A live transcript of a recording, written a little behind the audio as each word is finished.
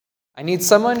I need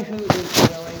someone who is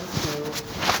willing to,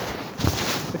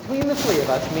 between the three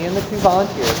of us, me and the two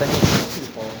volunteers, I need two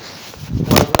people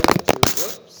who are willing to,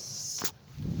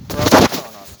 throw my phone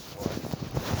on the floor,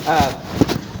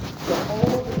 to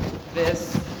hold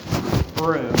this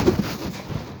broom,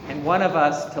 and one of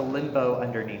us to limbo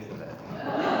underneath of it.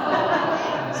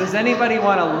 So does anybody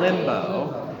want a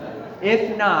limbo?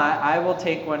 If not, I will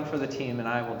take one for the team and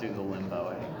I will do the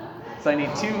limboing. So I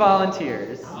need two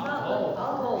volunteers.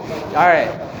 All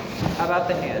right. How about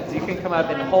the hands? You can come up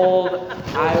and hold.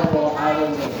 I will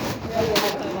limbo.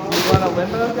 You want a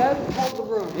limbo, Deb? Hold the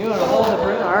room. You want to hold the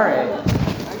broom? All right.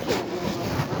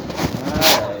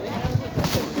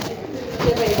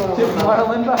 You want a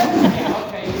limbo?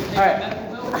 All right.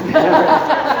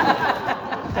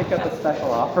 Take up a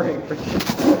special offering for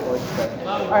Jesus.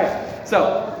 All right.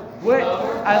 So, what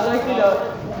I'd like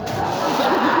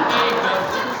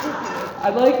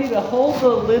you to hold the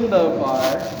limbo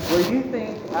bar where you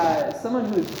think someone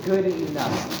who is good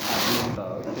enough at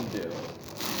limbo can do.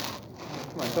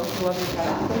 Come on, don't you love your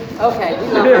cat? Okay, we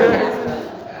love her.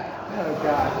 Oh,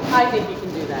 God. I think you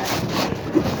can do that.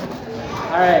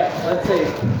 All right, let's see.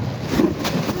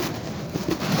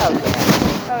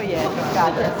 Oh yeah, he's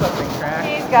got this. Something cracked.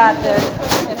 He's got this.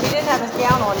 If he didn't have his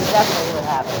gown on, he definitely would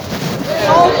have it.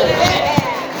 Hold it.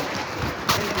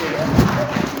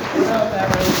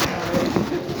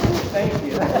 Thank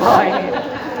you. That's all I need.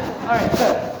 All right, so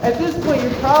at this point,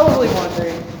 you're probably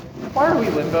wondering, why are we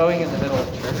limboing in the middle of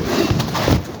church?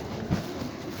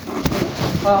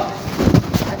 Well,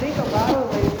 I think a lot of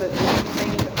ways that we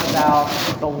think about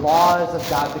the laws of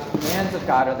God, the commands of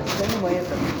God, are the same ways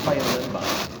that we play limbo.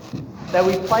 That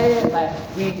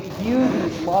we view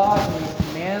these laws and these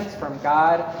commands from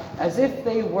God as if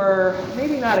they were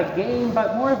maybe not a game,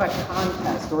 but more of a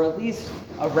contest, or at least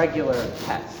a regular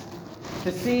test,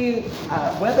 to see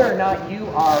whether or not you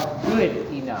are good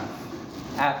enough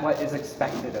at what is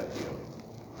expected of you.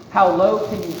 How low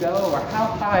can you go, or how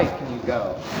high can you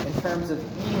go in terms of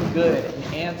being good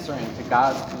and answering to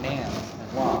God's commands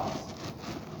and laws?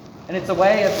 And it's a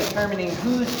way of determining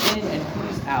who's in and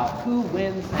who's out, who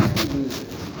wins and who loses.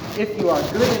 If you are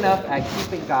good enough at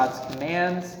keeping God's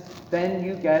commands, then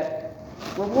you get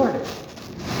rewarded,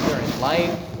 either in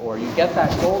life or you get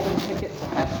that golden ticket to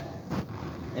heaven.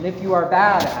 And if you are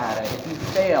bad at it, if you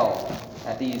fail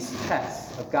at these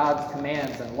tests of God's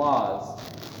commands and laws,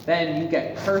 then you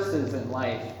get curses in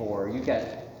life or you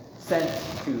get sent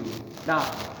to not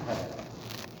heaven.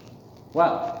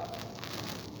 Well,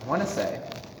 I want to say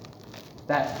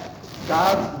that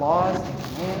God's laws and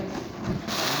commands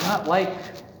are not like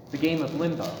the game of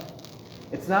limbo.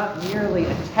 It's not merely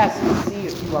a test to see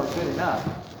if you are good enough.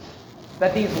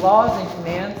 That these laws and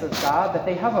commands of God, that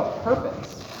they have a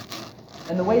purpose.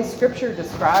 And the way Scripture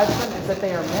describes them is that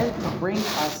they are meant to bring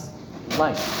us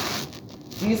life.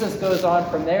 Jesus goes on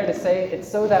from there to say it's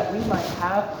so that we might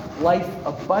have life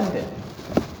abundant.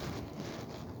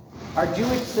 Our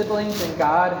Jewish siblings in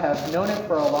God have known it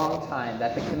for a long time,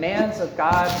 that the commands of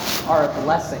God are a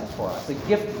blessing for us, a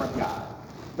gift from God.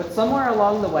 But somewhere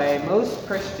along the way, most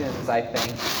Christians, I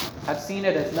think, have seen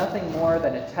it as nothing more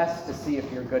than a test to see if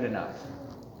you're good enough,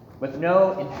 with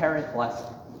no inherent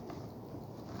blessing.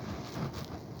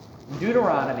 In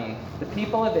Deuteronomy, the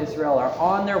people of Israel are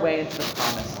on their way into the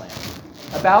Promised Land,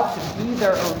 about to be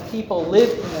their own people, live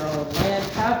in their own land,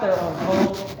 have their own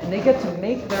home, and they get to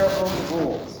make their own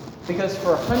rules. Because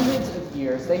for hundreds of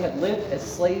years, they had lived as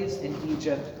slaves in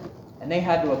Egypt, and they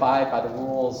had to abide by the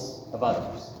rules of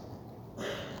others.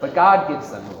 But God gives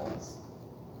them rules.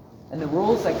 And the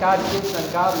rules that God gives them,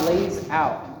 God lays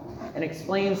out and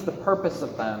explains the purpose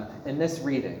of them in this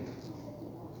reading.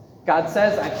 God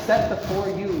says, I've set before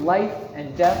you life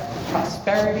and death,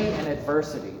 prosperity and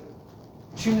adversity.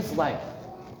 Choose life.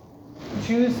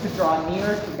 Choose to draw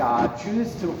near to God.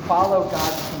 Choose to follow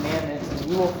God's commandments, and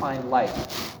you will find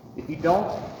life. If you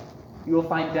don't, you will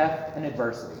find death and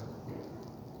adversity.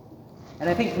 And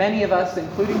I think many of us,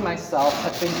 including myself,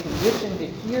 have been conditioned to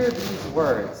hear these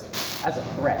words as a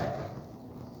threat.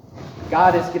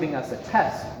 God is giving us a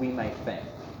test, we might think.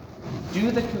 Do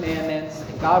the commandments,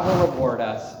 and God will reward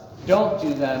us. Don't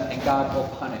do them, and God will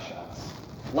punish us.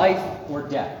 Life or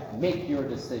death, make your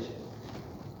decision.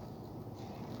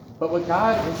 But what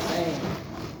God is saying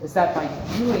is that by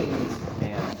doing these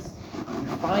commands,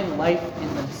 you find life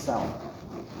in themselves.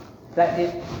 That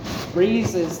it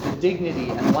raises the dignity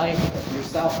and life of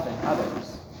yourself and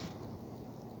others.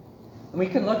 And we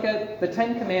can look at the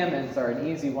 10 Commandments are an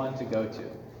easy one to go to.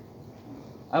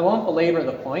 I won't belabor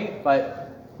the point, but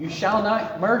you shall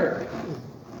not murder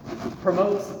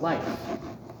promotes life.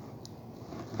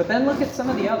 But then look at some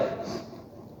of the others.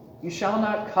 You shall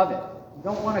not covet. You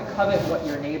don't want to covet what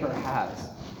your neighbor has.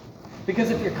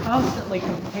 Because if you're constantly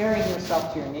comparing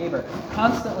yourself to your neighbor,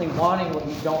 constantly wanting what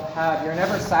you don't have, you're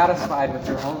never satisfied with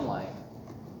your own life.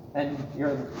 And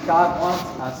God wants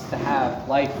us to have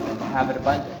life and to have it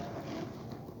abundant.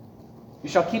 You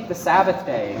shall keep the Sabbath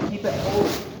day and keep it holy.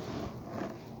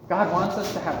 God wants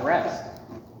us to have rest.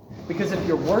 Because if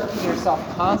you're working yourself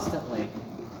constantly,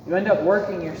 you end up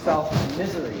working yourself in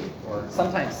misery or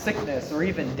sometimes sickness or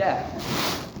even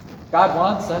death. God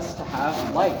wants us to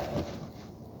have life.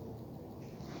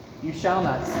 You shall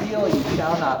not steal, you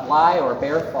shall not lie or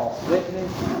bear false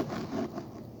witness.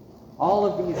 All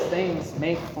of these things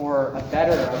make for a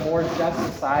better, a more just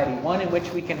society, one in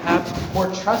which we can have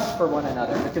more trust for one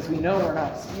another because we know we're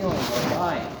not stealing or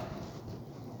lying.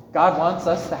 God wants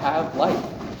us to have life.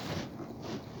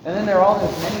 And then there are all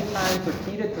those many times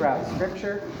repeated throughout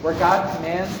Scripture where God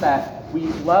commands that we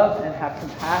love and have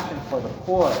compassion for the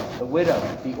poor, the widow,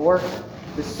 the orphan,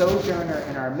 the sojourner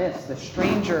in our midst, the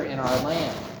stranger in our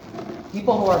land,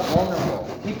 people who are vulnerable,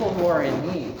 people who are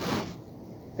in need.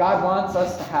 God wants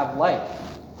us to have life,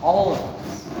 all of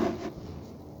us.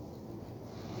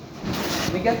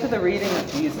 When we get to the reading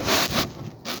of Jesus,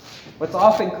 what's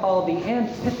often called the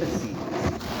antitheses,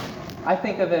 I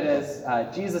think of it as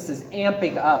Jesus is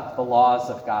amping up the laws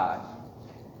of God.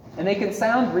 And they can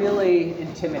sound really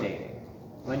intimidating.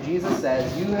 When Jesus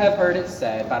says, "You have heard it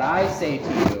said, but I say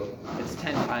to you, it's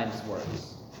 10 times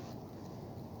worse."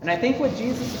 And I think what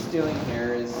Jesus is doing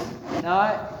here is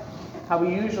not how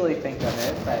we usually think of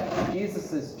it, that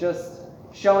Jesus is just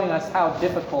showing us how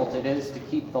difficult it is to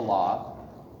keep the law.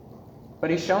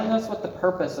 But he's showing us what the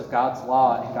purpose of God's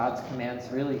law and God's commands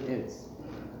really is.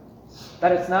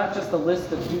 That it's not just a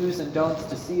list of do's and don'ts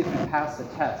to see if you pass the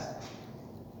test,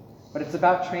 but it's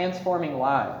about transforming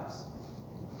lives.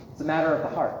 It's a matter of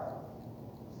the heart.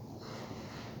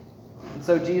 And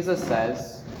so Jesus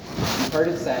says, "You've heard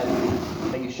it said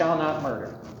that you shall not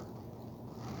murder."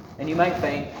 And you might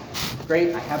think,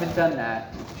 great, I haven't done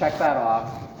that. Check that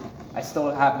off. I still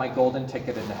have my golden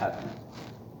ticket into heaven.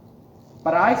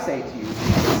 But I say to you,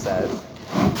 Jesus says,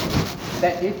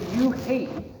 that if you hate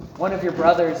one of your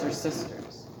brothers or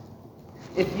sisters,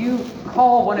 if you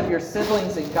call one of your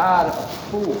siblings in God a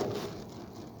fool,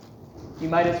 you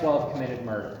might as well have committed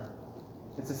murder.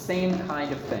 It's the same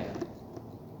kind of thing.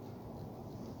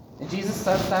 And Jesus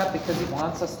says that because he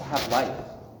wants us to have life.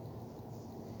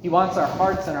 He wants our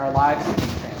hearts and our lives to be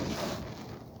transformed,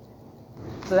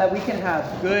 so that we can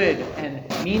have good and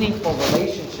meaningful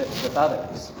relationships with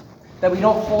others, that we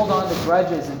don't hold on to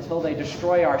grudges until they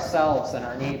destroy ourselves and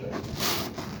our neighbors,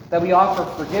 that we offer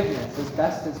forgiveness as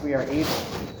best as we are able,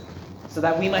 so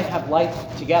that we might have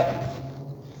life together.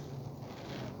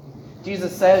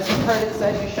 Jesus says, "You've heard it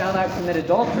said, you shall not commit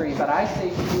adultery, but I say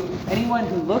to you, anyone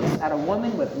who looks at a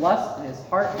woman with lust in his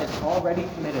heart has already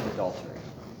committed adultery."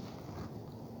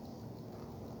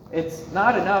 It's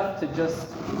not enough to just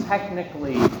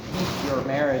technically keep your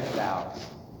marriage vows.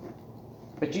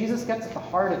 But Jesus gets at the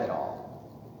heart of it all.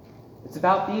 It's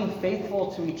about being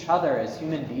faithful to each other as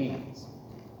human beings.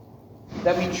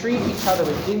 That we treat each other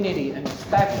with dignity and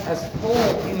respect as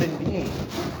full human beings,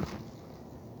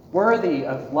 worthy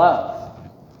of love,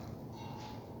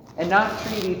 and not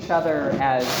treat each other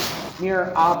as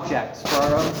mere objects for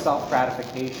our own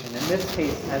self-gratification, in this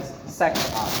case as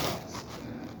sex objects.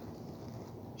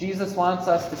 Jesus wants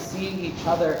us to see each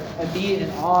other and be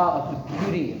in awe of the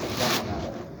beauty of one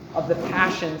another, of the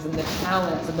passions and the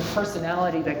talents and the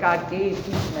personality that God gave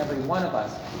each and every one of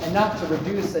us, and not to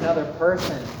reduce another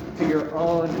person to your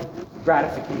own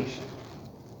gratification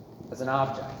as an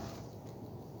object.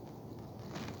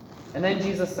 And then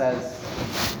Jesus says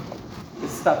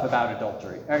this stuff about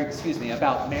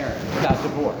about marriage, about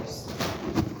divorce.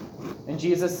 And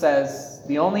Jesus says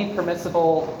the only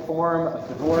permissible form of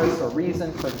divorce or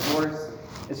reason for divorce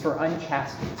is for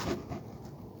unchastity,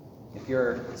 if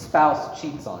your spouse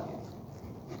cheats on you.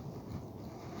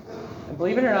 And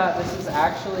believe it or not, this is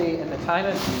actually, in the time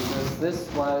of Jesus,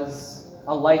 this was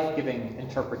a life-giving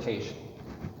interpretation.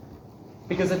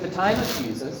 Because at the time of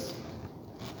Jesus,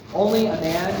 only a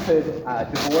man could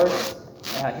divorce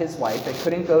his wife. It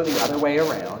couldn't go the other way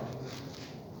around.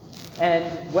 And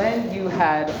when you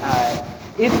had,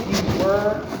 if you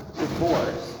were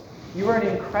divorced, you were in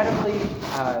an incredibly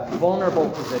vulnerable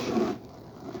position.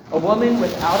 A woman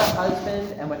without a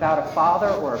husband and without a father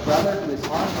or a brother who was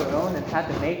on her own and had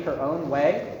to make her own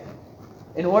way,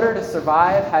 in order to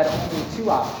survive, had only two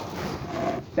options: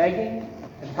 begging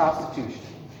and prostitution.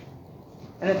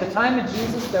 And at the time of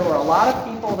Jesus, there were a lot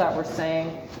of people that were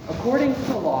saying, according to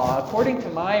the law, according to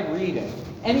my reading,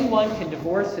 anyone can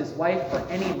divorce his wife for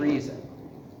any reason.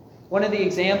 One of the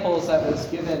examples that was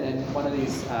given in one of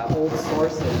these old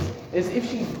sources is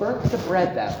if she burnt the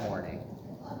bread that morning,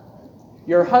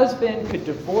 your husband could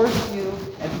divorce you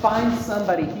and find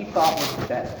somebody he thought was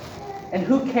better. And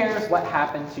who cares what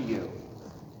happened to you?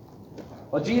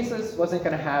 Well, Jesus wasn't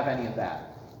going to have any of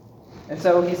that. And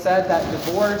so he said that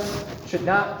divorce should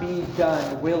not be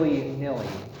done willy-nilly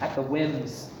at the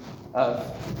whims of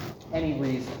any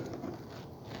reason.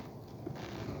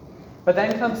 But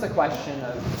then comes the question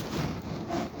of,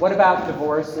 what about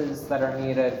divorces that are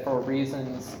needed for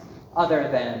reasons other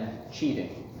than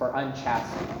cheating, for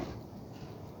unchastity?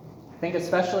 I think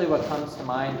especially what comes to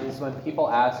mind is when people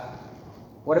ask,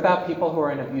 what about people who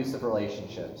are in abusive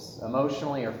relationships,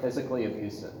 emotionally or physically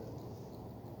abusive?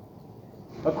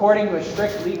 According to a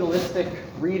strict legalistic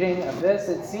reading of this,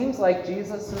 it seems like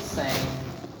Jesus is saying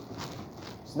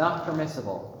it's not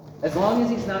permissible, as long as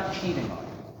he's not cheating on you.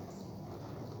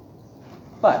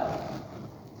 But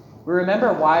we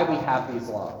remember why we have these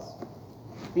laws.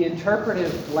 The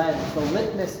interpretive lens, the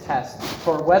litmus test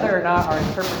for whether or not our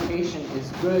interpretation is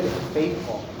good and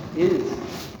faithful is,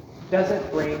 does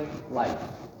it bring life?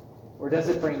 Or does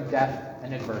it bring death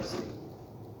and adversity?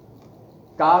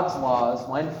 God's laws,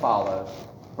 when followed,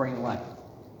 bring life.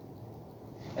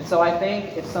 And so I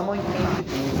think if someone came to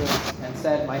Jesus and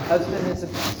said, my husband is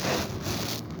abusive,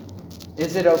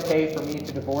 is it okay for me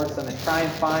to divorce them and try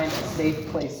and find a safe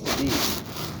place to be?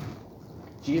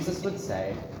 Jesus would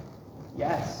say,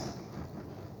 yes,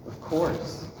 of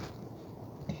course.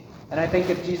 And I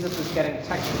think if Jesus was getting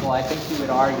technical, I think he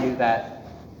would argue that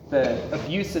the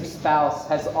abusive spouse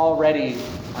has already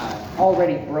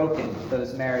broken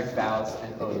those marriage vows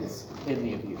and oaths in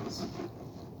the abuse.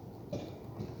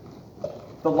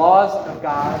 The laws of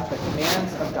God, the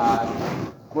commands of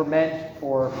God, were meant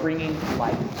for bringing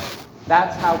life.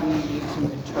 That's how we need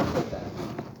to interpret them.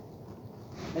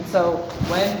 And so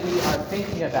when we are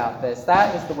thinking about this,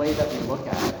 that is the way that we look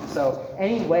at it. So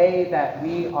any way that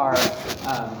we are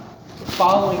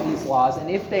following these laws,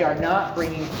 and if they are not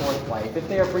bringing forth life, if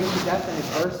they are bringing death and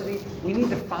adversity, we need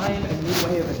to find a new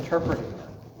way of interpreting them.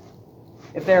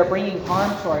 If they are bringing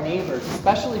harm to our neighbors,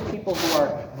 especially people who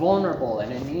are vulnerable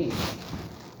and in need,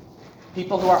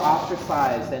 people who are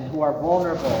ostracized and who are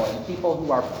vulnerable, and people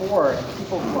who are poor, and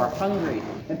people who are hungry,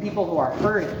 and people who are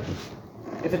hurting,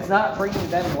 if it's not bringing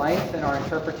them life in our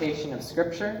interpretation of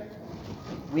Scripture,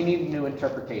 we need a new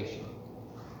interpretation.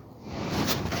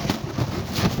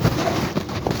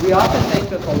 We often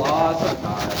think of the laws of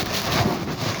God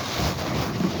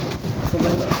as a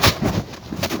limbo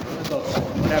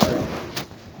whatever.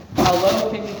 How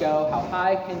low can you go? How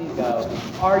high can you go?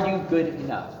 Are you good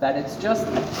enough? That it's just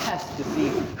a test to see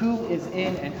who is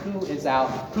in and who is out,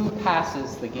 who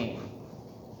passes the game.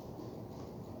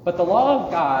 But the law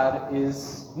of God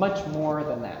is much more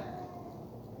than that.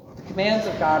 The commands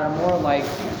of God are more like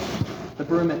the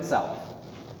broom itself,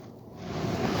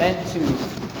 meant to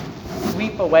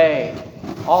sweep away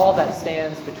all that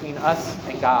stands between us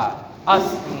and God,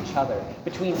 us and each other,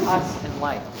 between us and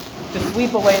life, to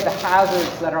sweep away the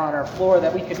hazards that are on our floor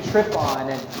that we could trip on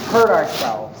and hurt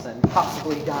ourselves and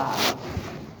possibly die.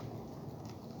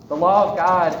 The law of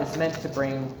God is meant to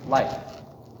bring life,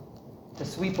 to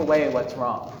sweep away what's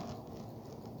wrong.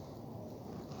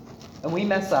 And we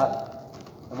mess up,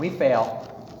 and we fail,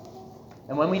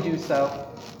 and when we do so,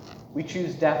 we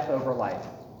choose death over life.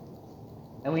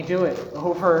 And we do it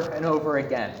over and over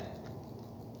again.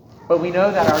 But we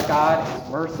know that our God is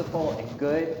merciful and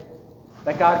good,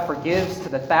 that God forgives to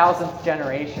the 1,000th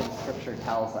generation, Scripture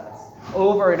tells us,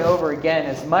 over and over again,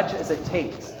 as much as it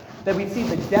takes, that we see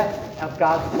the depth of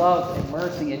God's love and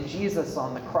mercy in Jesus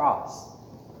on the cross.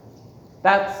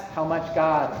 That's how much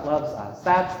God loves us.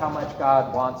 That's how much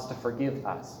God wants to forgive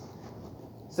us,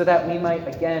 so that we might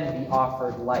again be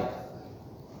offered life.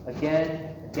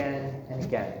 Again, again, and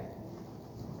again.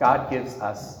 God gives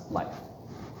us life.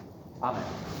 Amen.